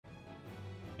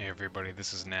Hey everybody,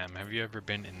 this is Nem. Have you ever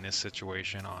been in this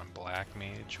situation on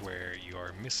Blackmage where you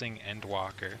are missing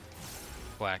Endwalker,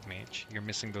 Blackmage, you're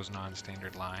missing those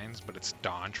non-standard lines, but it's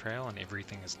DawnTrail and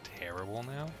everything is terrible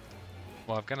now?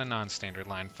 Well, I've got a non-standard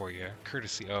line for you,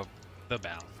 courtesy of the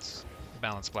Balance. The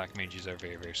Balance Blackmages are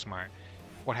very, very smart.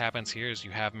 What happens here is you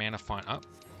have Mana Font up,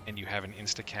 and you have an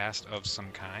instacast of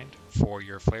some kind for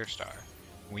your Flare Star.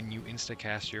 When you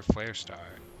instacast your Flare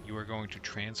Star, you are going to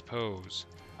transpose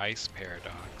Ice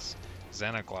Paradox,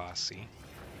 Xenoglossy,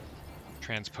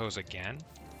 transpose again,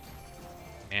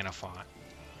 Mana Font.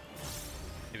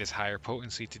 It is higher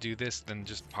potency to do this than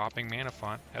just popping Mana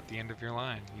Font at the end of your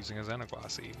line using a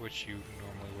Xenoglossy, which you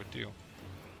normally would do.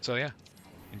 So yeah,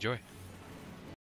 enjoy.